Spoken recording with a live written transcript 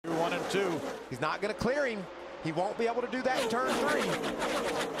2. He's not going to clear him. He won't be able to do that in turn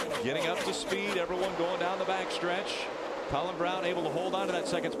 3. Getting up to speed, everyone going down the backstretch. Colin Brown able to hold on to that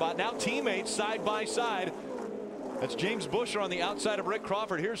second spot. Now teammates side by side. That's James Buescher on the outside of Rick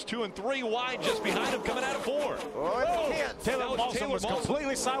Crawford. Here's 2 and 3 wide just behind him, coming out of 4. Oh, Taylor Malson was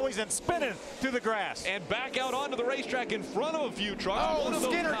completely sideways and spinning through the grass. And back out onto the racetrack in front of a few trucks.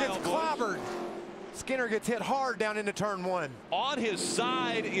 Oh, Skinner gets clobbered. Skinner gets hit hard down into turn 1. On his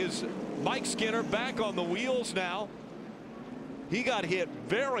side is Mike Skinner, back on the wheels now. He got hit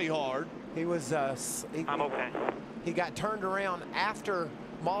very hard. He was I'm okay. He got turned around after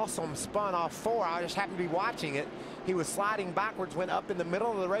Malson spun off 4. I just happened to be watching it. He was sliding backwards, went up in the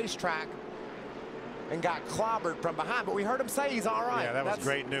middle of the racetrack and got clobbered from behind. But we heard him say he's all right. Yeah, that was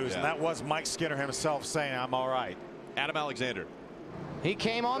great news. And that was Mike Skinner himself saying, I'm all right. Adam Alexander. He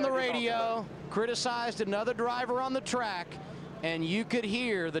came on the radio, criticized another driver on the track, and you could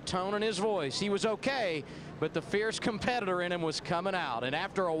hear the tone in his voice. He was okay, but the fierce competitor in him was coming out. And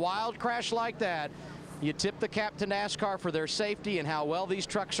after a wild crash like that, you tip the cap to NASCAR for their safety and how well these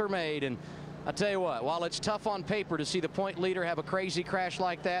trucks are made. And I tell you what, while it's tough on paper to see the point leader have a crazy crash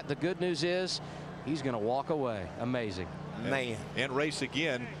like that, the good news is he's going to walk away. Amazing. Man. And race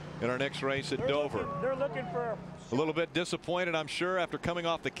again in our next race at Dover. They're looking for a little bit disappointed, I'm sure, after coming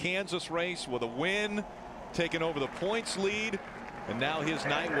off the Kansas race with a win, taking over the points lead. And now his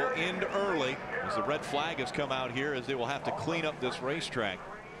night will end early as the red flag has come out here, as they will have to clean up this racetrack.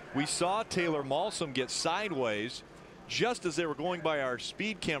 We saw Taylor Malson get sideways just as they were going by our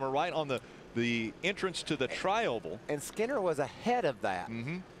speed camera right on the entrance to the tri-oval. And Skinner was ahead of that.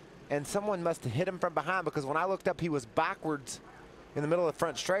 And someone must have hit him from behind, because when I looked up, he was backwards in the middle of the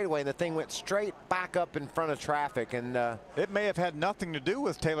front straightaway, and the thing went straight back up in front of traffic. And it may have had nothing to do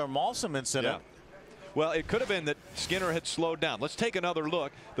with Taylor Malson incident. Yeah. Well, it could have been that Skinner had slowed down. Let's take another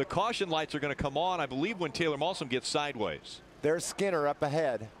look. The caution lights are going to come on, I believe, when Taylor Malson gets sideways. There's Skinner up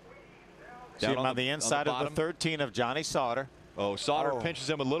ahead. See him on the inside of the 13 of Johnny Sauter. Oh, Sauter pinches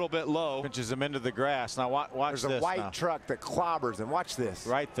him a little bit low. Pinches him into the grass. Now watch this. There's a white truck that clobbers him. Watch this.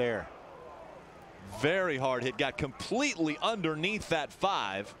 Right there. Very hard hit. Got completely underneath that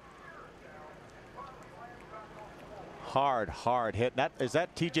 5. Hard hit. Is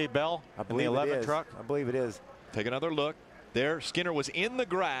that TJ Bell in the 11 truck? I believe it is. Take another look. There, Skinner was in the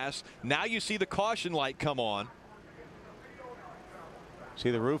grass. Now you see the caution light come on. See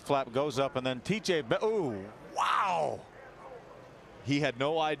the roof flap goes up, and then TJ Bell. Ooh, wow. He had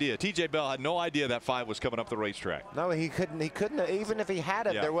no idea. TJ Bell had no idea that 5 was coming up the racetrack. No, he couldn't. Even if he had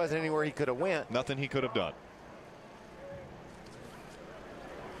it, there wasn't anywhere he could have went. Nothing he could have done.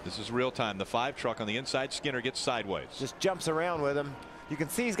 This is real time. The 5 truck on the inside. Skinner gets sideways. Just jumps around with him. You can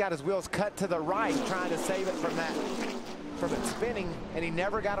see he's got his wheels cut to the right, trying to save it from it spinning, and he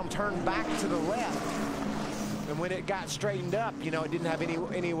never got them turned back to the left. And when it got straightened up, you know, it didn't have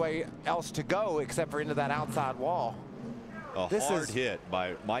any way else to go except for into that outside wall. A hard hit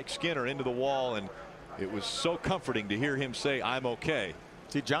by Mike Skinner into the wall, and it was so comforting to hear him say, I'm okay.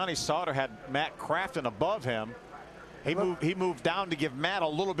 See, Johnny Sauter had Matt Crafton above him. He moved down to give Matt a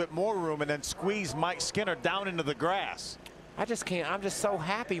little bit more room and then squeezed Mike Skinner down into the grass. I just can't. I'm just so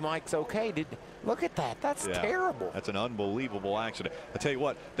happy Mike's okay. Look at that. That's terrible. That's an unbelievable accident. I tell you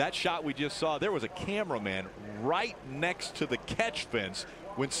what, that shot we just saw, there was a cameraman right next to the catch fence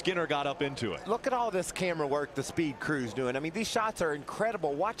when Skinner got up into it. Look at all this camera work the speed crew's doing. I mean, these shots are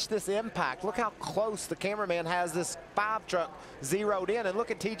incredible. Watch this impact. Look how close the cameraman has this 5 truck zeroed in, and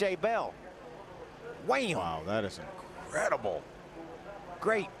look at TJ Bell. Wham! Wow, that is incredible.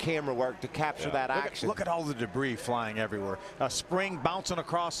 Great camera work to capture that action. Look at all the debris flying everywhere. A spring bouncing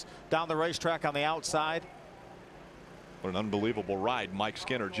across down the racetrack on the outside. What an unbelievable ride Mike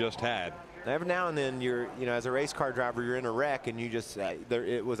Skinner just had. Every now and then, as a race car driver, you're in a wreck, and you just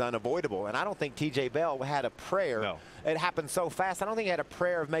it was unavoidable. And I don't think TJ Bell had a prayer. No. It happened so fast. I don't think he had a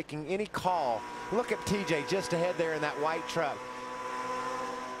prayer of making any call. Look at TJ just ahead there in that white truck.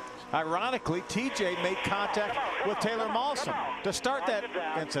 Ironically, TJ made contact with Taylor Malson to start that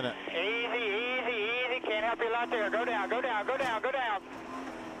incident. Easy. Can't help you a lot there. Go down. Go down.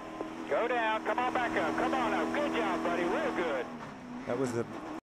 Come on back up. Come on up. Good job, buddy. Real good. That was the